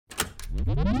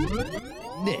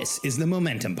This is the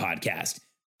Momentum Podcast.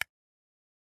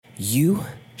 You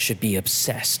should be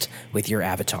obsessed with your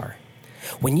avatar.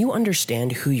 When you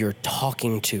understand who you're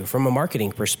talking to from a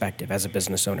marketing perspective as a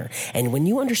business owner, and when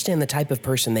you understand the type of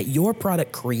person that your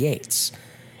product creates,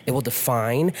 it will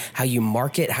define how you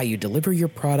market, how you deliver your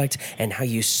product, and how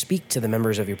you speak to the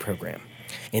members of your program.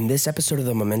 In this episode of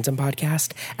the Momentum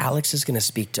Podcast, Alex is going to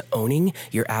speak to owning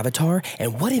your avatar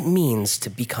and what it means to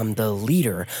become the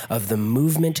leader of the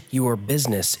movement your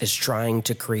business is trying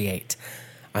to create.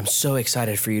 I'm so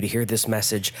excited for you to hear this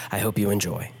message. I hope you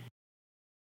enjoy.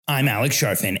 I'm Alex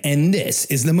Sharfin, and this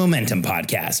is the Momentum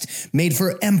Podcast, made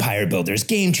for empire builders,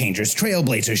 game changers,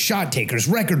 trailblazers, shot takers,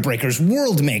 record breakers,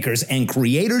 world makers, and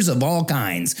creators of all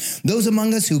kinds. Those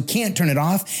among us who can't turn it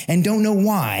off and don't know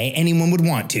why anyone would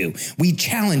want to. We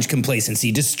challenge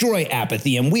complacency, destroy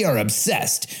apathy, and we are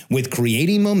obsessed with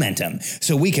creating momentum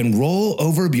so we can roll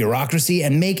over bureaucracy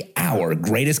and make our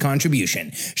greatest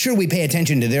contribution. Sure, we pay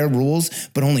attention to their rules,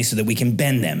 but only so that we can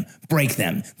bend them, break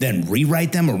them, then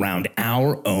rewrite them around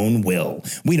our own will.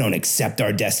 We don't accept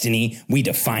our destiny, we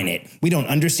define it. We don't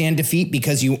understand defeat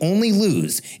because you only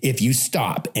lose if you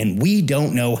stop, and we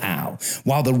don't know how.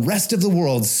 While the rest of the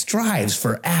world strives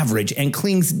for average and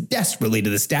clings desperately to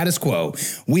the status quo,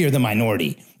 we are the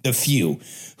minority, the few,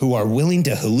 who are willing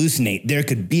to hallucinate there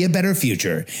could be a better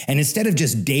future. And instead of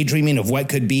just daydreaming of what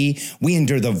could be, we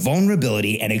endure the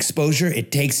vulnerability and exposure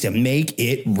it takes to make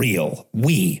it real.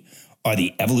 We are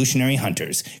the evolutionary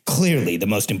hunters, clearly the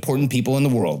most important people in the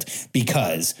world,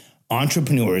 because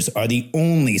entrepreneurs are the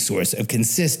only source of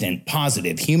consistent,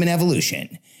 positive human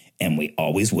evolution, and we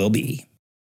always will be.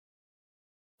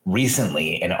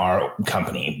 Recently in our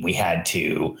company, we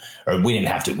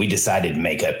decided to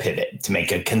make a pivot, to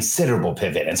make a considerable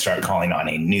pivot and start calling on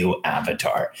a new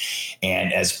avatar.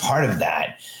 And as part of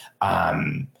that,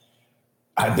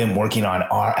 I've been working on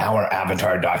our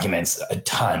avatar documents a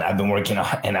ton. I've been working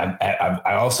on, and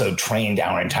I also trained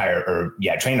our entire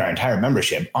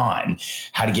membership on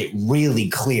how to get really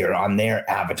clear on their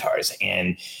avatars.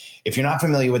 And if you're not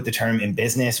familiar with the term in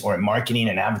business or in marketing,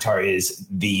 an avatar is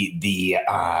the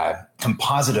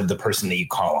composite of the person that you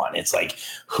call on. It's like,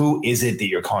 who is it that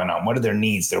you're calling on? What are their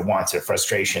needs, their wants, their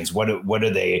frustrations? What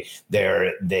are they?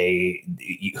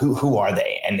 Who are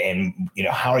they? And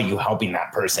how are you helping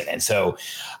that person? And so,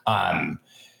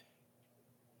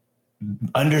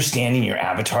 understanding your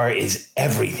avatar is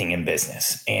everything in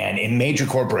business. And in major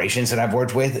corporations that I've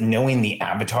worked with, knowing the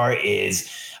avatar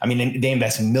they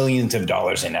invest millions of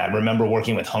dollars in it. I remember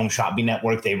working with Home Shopping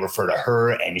Network. They refer to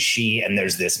her and she, and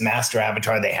there's this master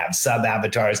avatar. They have sub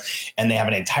avatars, and they have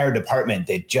an entire department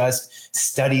that just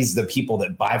studies the people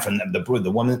that buy from them,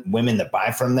 the women that buy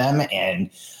from them.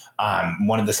 And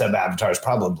one of the sub avatars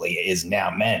probably is now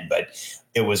men, but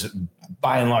it was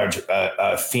by and large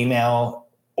a female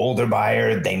older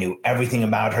buyer. They knew everything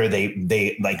about her.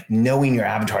 They like, knowing your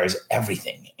avatar is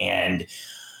everything. And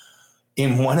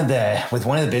with one of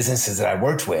the businesses that I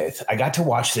worked with, I got to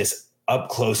watch this up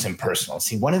close and personal.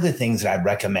 See, one of the things that I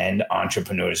recommend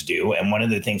entrepreneurs do, and one of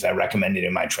the things I recommended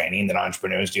in my training that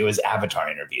entrepreneurs do, is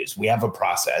avatar interviews. We have a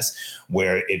process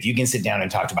where if you can sit down and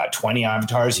talk to about 20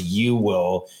 avatars, you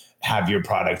will have your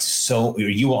product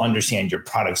you will understand your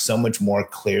product so much more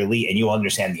clearly, and you'll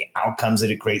understand the outcomes that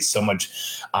it creates so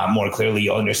much more clearly.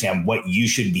 You'll understand what you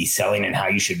should be selling and how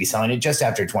you should be selling it just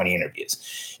after 20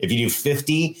 interviews. If you do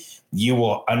 50, you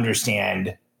will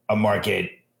understand a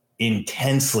market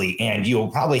intensely, and you'll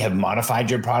probably have modified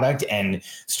your product and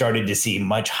started to see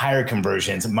much higher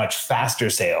conversions, much faster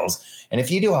sales. And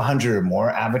if you do 100 or more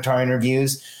avatar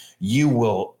interviews, you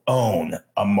will own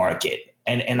a market.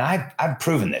 And I've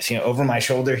proven this. Over my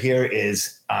shoulder here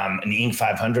is an Inc.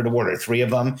 500 award, or 3 of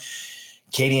them.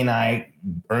 Katie and I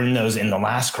earned those in the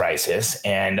last crisis,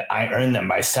 and I earned them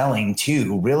by selling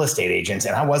to real estate agents,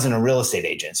 and I wasn't a real estate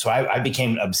agent. So I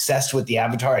became obsessed with the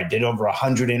avatar. I did over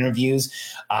 100 interviews.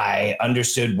 I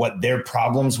understood what their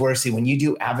problems were. See, when you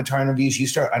do avatar interviews, you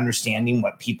start understanding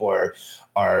what people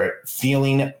are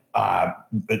feeling.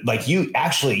 Like you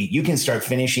can start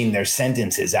finishing their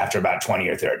sentences after about 20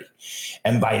 or 30.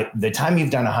 And by the time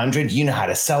you've done 100, you know how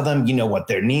to sell them. You know what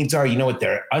their needs are. You know what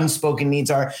their unspoken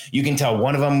needs are. You can tell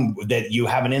one of them that you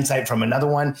have an insight from another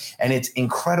one. And it's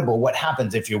incredible what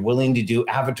happens if you're willing to do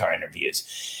avatar interviews.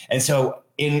 And so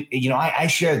I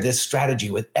share this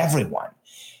strategy with everyone.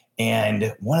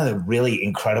 And one of the really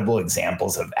incredible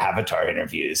examples of avatar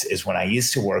interviews is when I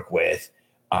used to work with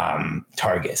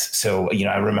Targus. So,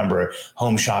 I remember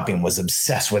Home Shopping was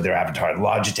obsessed with their avatar.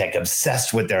 Logitech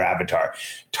obsessed with their avatar.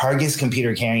 Targus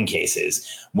Computer Carrying Cases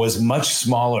was a much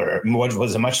smaller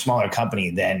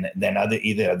company than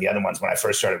either of the other ones when I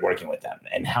first started working with them.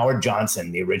 And Howard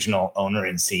Johnson, the original owner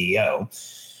and CEO,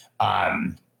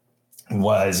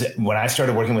 was when I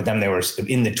started working with them, they were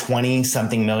in the 20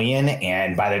 something million.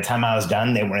 And by the time I was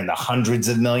done, they were in the hundreds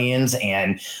of millions.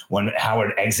 And when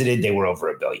Howard exited, they were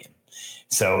over $1 billion.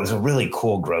 So it was a really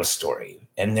cool growth story.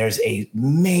 And there's a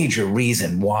major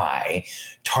reason why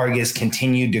Targus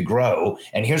continued to grow.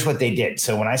 And here's what they did.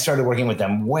 So when I started working with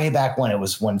them way back when, it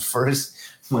was when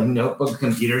notebook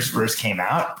computers first came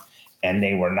out, and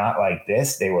they were not like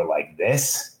this. They were like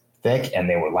this thick, and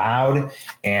they were loud,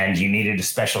 and you needed a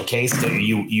special case.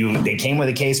 They came with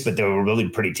a case, but they were really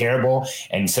pretty terrible.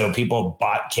 And so people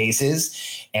bought cases,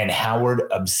 and Howard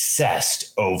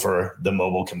obsessed over the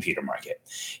mobile computer market.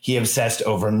 He obsessed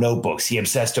over notebooks. He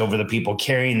obsessed over the people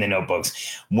carrying the notebooks.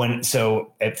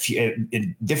 At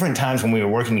different times when we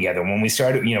were working together, when we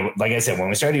started, like I said, when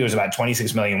we started, it was about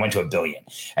 26 million, went to $1 billion.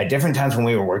 At different times when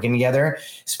we were working together,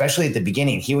 especially at the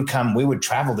beginning, he would come, we would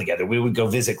travel together. We would go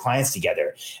visit clients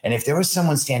together. And if there was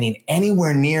someone standing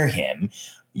anywhere near him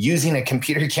using a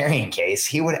computer carrying case,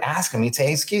 he would ask him, he'd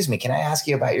say, "Excuse me, can I ask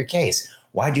you about your case?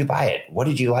 Why'd you buy it? What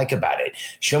did you like about it?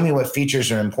 Show me what features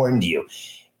are important to you."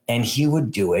 And he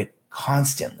would do it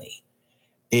constantly.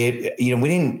 We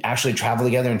didn't actually travel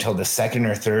together until the second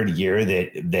or third year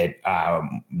that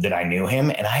I knew him.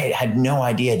 And I had no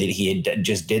idea that he had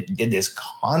just did this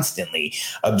constantly,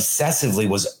 obsessively,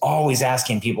 was always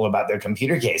asking people about their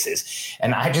computer cases.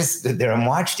 And I just stood there and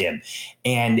watched him,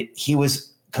 and he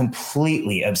was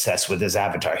completely obsessed with his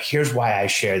avatar. Here's why I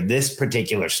share this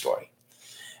particular story.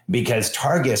 Because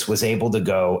Targus was able to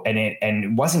go, and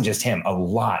it wasn't just him, a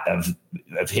lot of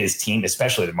his team,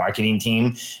 especially the marketing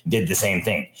team, did the same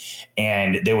thing.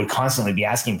 And they would constantly be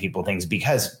asking people things,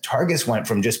 because Targus went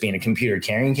from just being a computer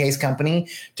carrying case company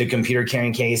to computer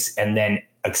carrying case, and then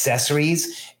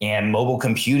accessories and mobile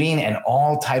computing and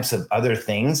all types of other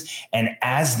things. And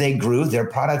as they grew, their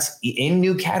products in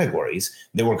new categories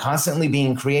that were constantly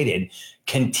being created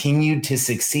continued to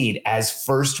succeed as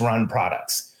first run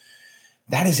products.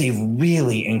 That is a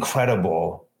really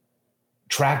incredible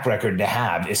track record to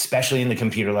have, especially in the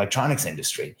computer electronics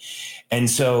industry. And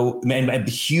so a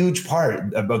huge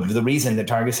part of the reason that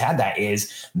Targus had that is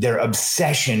their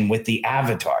obsession with the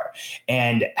avatar.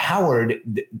 And Howard,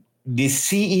 the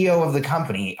CEO of the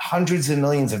company, hundreds of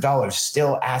millions of dollars,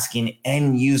 still asking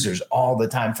end users all the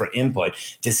time for input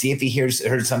to see if he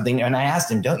heard something. And I asked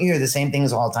him, "Don't you hear the same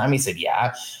things all the time?" He said,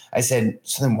 "Yeah." I said,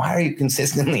 "So then why are you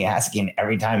consistently asking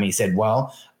every time?" He said,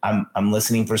 "Well, I'm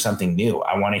listening for something new.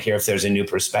 I want to hear if there's a new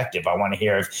perspective. I want to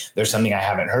hear if there's something I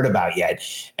haven't heard about yet."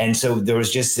 And so there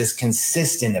was just this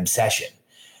consistent obsession.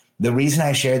 The reason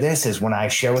I share this is when I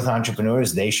share with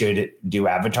entrepreneurs, they should do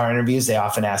avatar interviews. They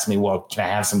often ask me, "Well, can I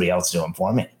have somebody else do them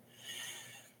for me?"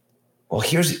 Well,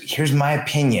 here's my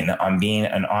opinion on being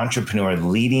an entrepreneur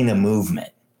leading a movement.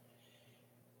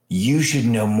 You should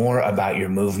know more about your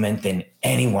movement than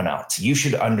anyone else. You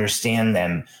should understand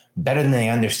them better than they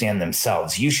understand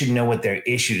themselves. You should know what their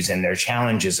issues and their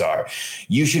challenges are.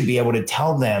 You should be able to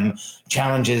tell them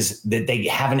challenges that they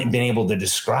haven't been able to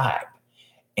describe.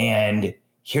 And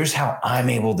here's how I'm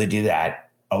able to do that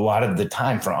a lot of the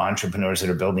time for entrepreneurs that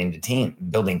are building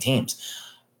teams.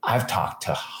 I've talked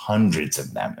to hundreds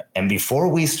of them. And before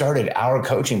we started our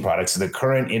coaching products, the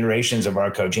current iterations of our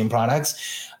coaching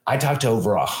products, I talked to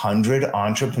over 100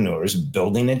 entrepreneurs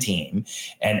building a team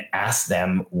and asked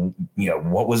them,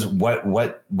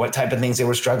 what type of things they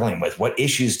were struggling with, what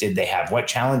issues did they have, what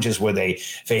challenges were they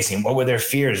facing, what were their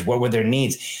fears, what were their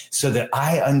needs, so that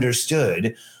I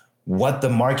understood what the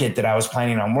market that I was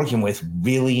planning on working with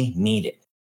really needed.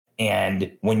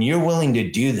 And when you're willing to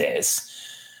do this,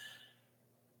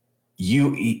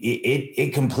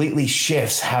 it completely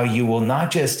shifts how you will not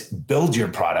just build your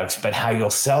products, but how you'll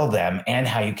sell them and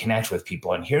how you connect with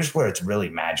people. And here's where it's really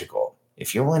magical.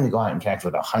 If you're willing to go out and connect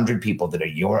with 100 people that are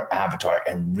your avatar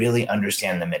and really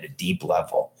understand them at a deep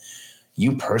level,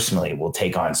 you personally will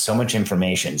take on so much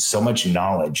information, so much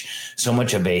knowledge, so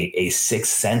much of a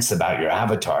sixth sense about your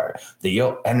avatar that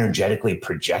you'll energetically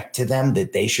project to them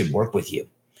that they should work with you.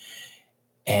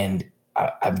 And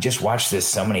I've just watched this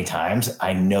so many times.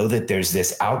 I know that there's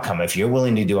this outcome. If you're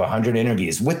willing to do 100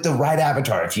 interviews with the right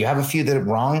avatar, if you have a few that are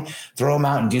wrong, throw them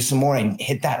out and do some more and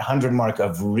hit that 100 mark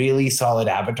of really solid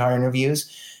avatar interviews,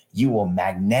 you will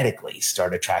magnetically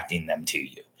start attracting them to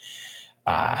you.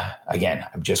 Again,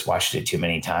 I've just watched it too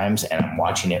many times, and I'm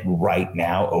watching it right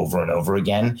now over and over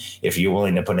again. If you're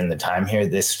willing to put in the time here,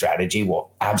 this strategy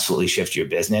will absolutely shift your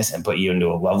business and put you into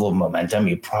a level of momentum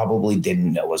you probably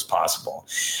didn't know was possible.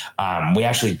 We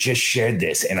actually just shared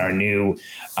this in our new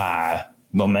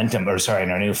in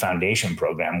our new foundation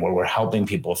program, where we're helping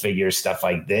people figure stuff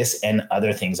like this and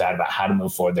other things out about how to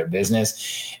move forward their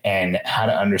business and how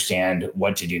to understand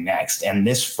what to do next. And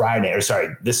this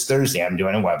Thursday, I'm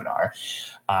doing a webinar.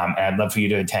 And I'd love for you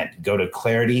to attend. Go to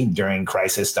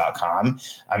clarityduringcrisis.com.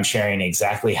 I'm sharing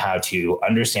exactly how to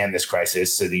understand this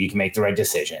crisis so that you can make the right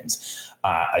decisions,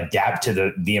 adapt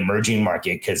to the emerging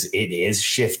market because it is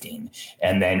shifting,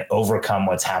 and then overcome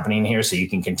what's happening here so you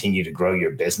can continue to grow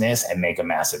your business and make a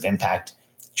massive impact.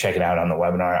 Check it out on the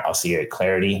webinar. I'll see you at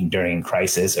Clarity During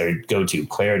Crisis, or go to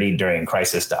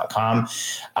clarityduringcrisis.com.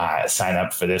 Sign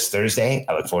up for this Thursday.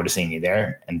 I look forward to seeing you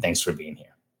there, and thanks for being here.